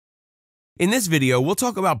In this video, we'll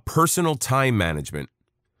talk about personal time management.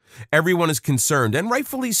 Everyone is concerned, and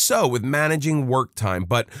rightfully so, with managing work time,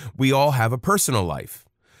 but we all have a personal life.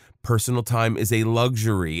 Personal time is a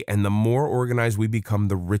luxury, and the more organized we become,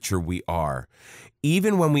 the richer we are.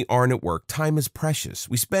 Even when we aren't at work, time is precious.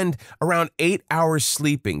 We spend around 8 hours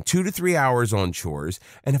sleeping, 2 to 3 hours on chores,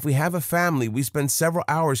 and if we have a family, we spend several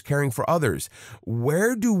hours caring for others.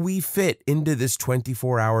 Where do we fit into this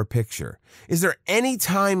 24-hour picture? Is there any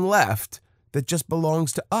time left that just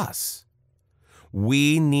belongs to us?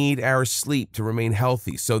 We need our sleep to remain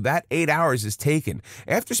healthy, so that 8 hours is taken.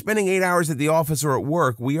 After spending 8 hours at the office or at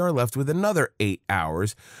work, we are left with another 8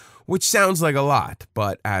 hours, which sounds like a lot,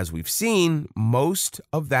 but as we've seen, most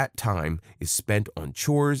of that time is spent on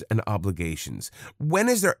chores and obligations. When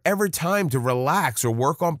is there ever time to relax or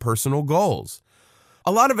work on personal goals?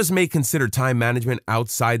 A lot of us may consider time management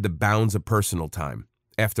outside the bounds of personal time.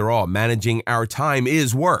 After all, managing our time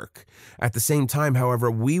is work. At the same time,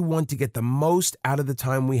 however, we want to get the most out of the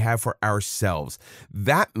time we have for ourselves.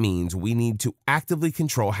 That means we need to actively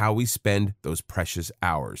control how we spend those precious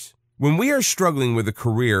hours. When we are struggling with a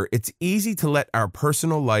career, it's easy to let our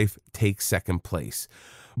personal life take second place.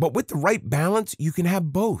 But with the right balance, you can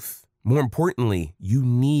have both. More importantly, you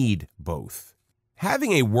need both.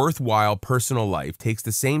 Having a worthwhile personal life takes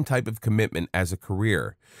the same type of commitment as a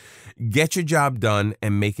career. Get your job done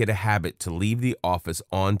and make it a habit to leave the office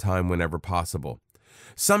on time whenever possible.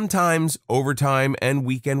 Sometimes overtime and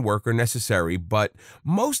weekend work are necessary, but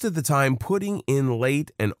most of the time putting in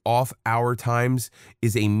late and off-hour times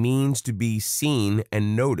is a means to be seen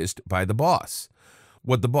and noticed by the boss.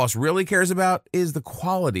 What the boss really cares about is the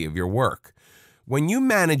quality of your work. When you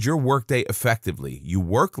manage your workday effectively, you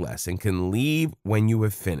work less and can leave when you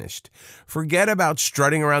have finished. Forget about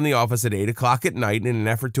strutting around the office at 8 o'clock at night in an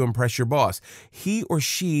effort to impress your boss. He or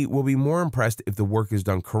she will be more impressed if the work is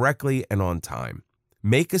done correctly and on time.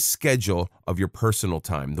 Make a schedule of your personal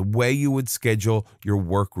time, the way you would schedule your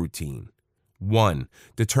work routine. 1.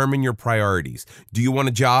 Determine your priorities. Do you want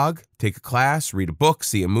to jog, take a class, read a book,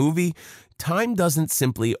 see a movie? Time doesn't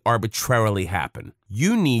simply arbitrarily happen.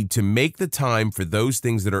 You need to make the time for those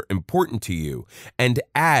things that are important to you and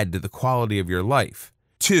add to the quality of your life.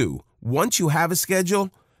 2. Once you have a schedule,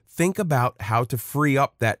 think about how to free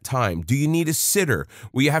up that time. Do you need a sitter?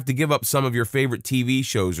 Will you have to give up some of your favorite TV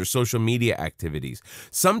shows or social media activities?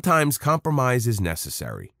 Sometimes compromise is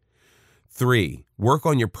necessary. 3. Work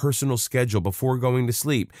on your personal schedule before going to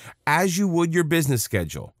sleep, as you would your business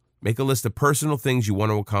schedule. Make a list of personal things you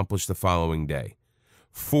want to accomplish the following day.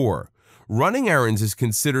 4. Running errands is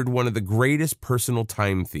considered one of the greatest personal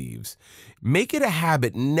time thieves. Make it a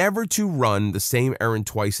habit never to run the same errand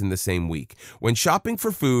twice in the same week. When shopping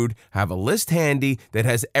for food, have a list handy that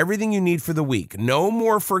has everything you need for the week. No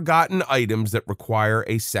more forgotten items that require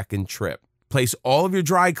a second trip. Place all of your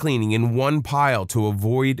dry cleaning in one pile to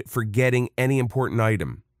avoid forgetting any important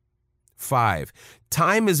item. 5.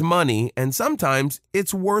 Time is money, and sometimes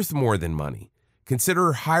it's worth more than money.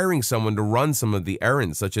 Consider hiring someone to run some of the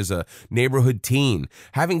errands, such as a neighborhood teen.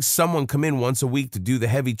 Having someone come in once a week to do the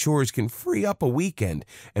heavy chores can free up a weekend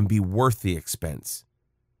and be worth the expense.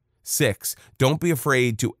 6. Don't be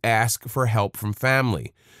afraid to ask for help from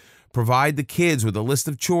family. Provide the kids with a list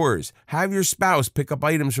of chores. Have your spouse pick up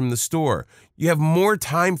items from the store. You have more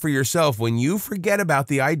time for yourself when you forget about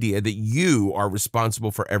the idea that you are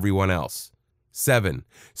responsible for everyone else. 7.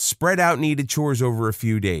 Spread out needed chores over a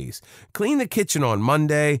few days. Clean the kitchen on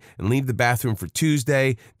Monday and leave the bathroom for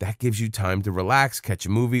Tuesday. That gives you time to relax, catch a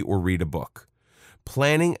movie, or read a book.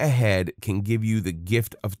 Planning ahead can give you the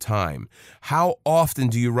gift of time. How often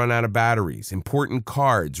do you run out of batteries, important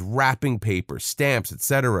cards, wrapping paper, stamps,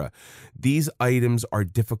 etc.? These items are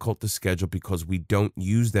difficult to schedule because we don't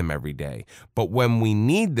use them every day. But when we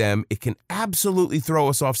need them, it can absolutely throw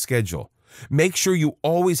us off schedule. Make sure you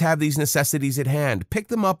always have these necessities at hand. Pick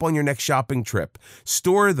them up on your next shopping trip.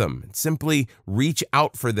 Store them and simply reach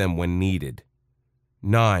out for them when needed.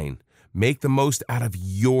 9. Make the most out of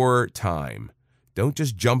your time. Don't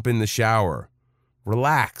just jump in the shower.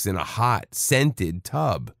 Relax in a hot, scented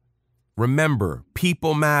tub. Remember,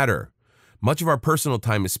 people matter. Much of our personal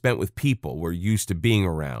time is spent with people we're used to being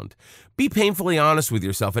around. Be painfully honest with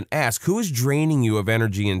yourself and ask, who is draining you of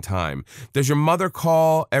energy and time? Does your mother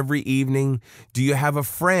call every evening? Do you have a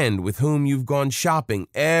friend with whom you've gone shopping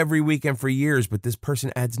every weekend for years, but this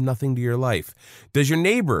person adds nothing to your life? Does your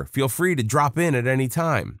neighbor feel free to drop in at any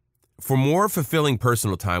time? For more fulfilling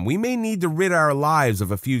personal time, we may need to rid our lives of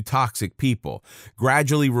a few toxic people.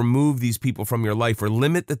 Gradually remove these people from your life or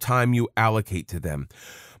limit the time you allocate to them.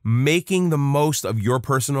 Making the most of your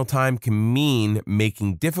personal time can mean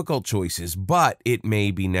making difficult choices, but it may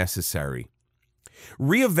be necessary.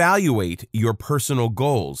 Reevaluate your personal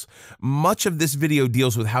goals. Much of this video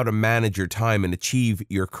deals with how to manage your time and achieve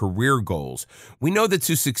your career goals. We know that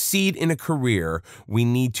to succeed in a career, we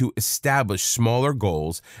need to establish smaller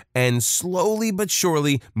goals and slowly but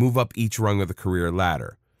surely move up each rung of the career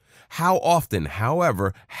ladder. How often,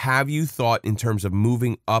 however, have you thought in terms of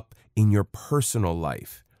moving up in your personal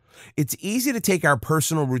life? It's easy to take our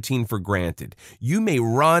personal routine for granted. You may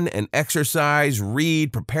run and exercise,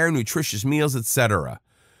 read, prepare nutritious meals, etc.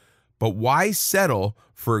 But why settle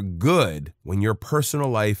for good when your personal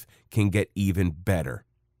life can get even better?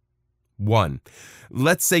 1.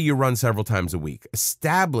 Let's say you run several times a week.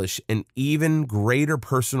 Establish an even greater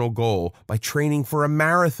personal goal by training for a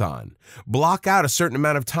marathon. Block out a certain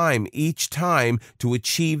amount of time each time to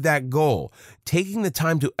achieve that goal. Taking the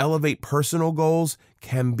time to elevate personal goals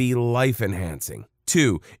can be life-enhancing.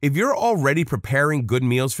 2. If you're already preparing good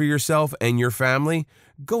meals for yourself and your family,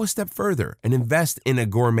 go a step further and invest in a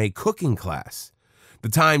gourmet cooking class. The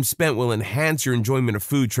time spent will enhance your enjoyment of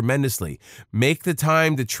food tremendously. Make the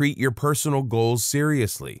time to treat your personal goals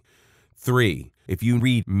seriously. 3. If you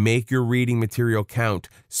read, make your reading material count.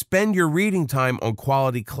 Spend your reading time on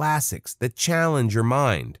quality classics that challenge your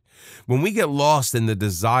mind. When we get lost in the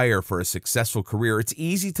desire for a successful career, it's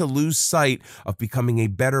easy to lose sight of becoming a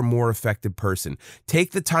better, more effective person.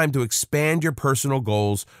 Take the time to expand your personal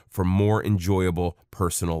goals for more enjoyable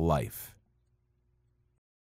personal life.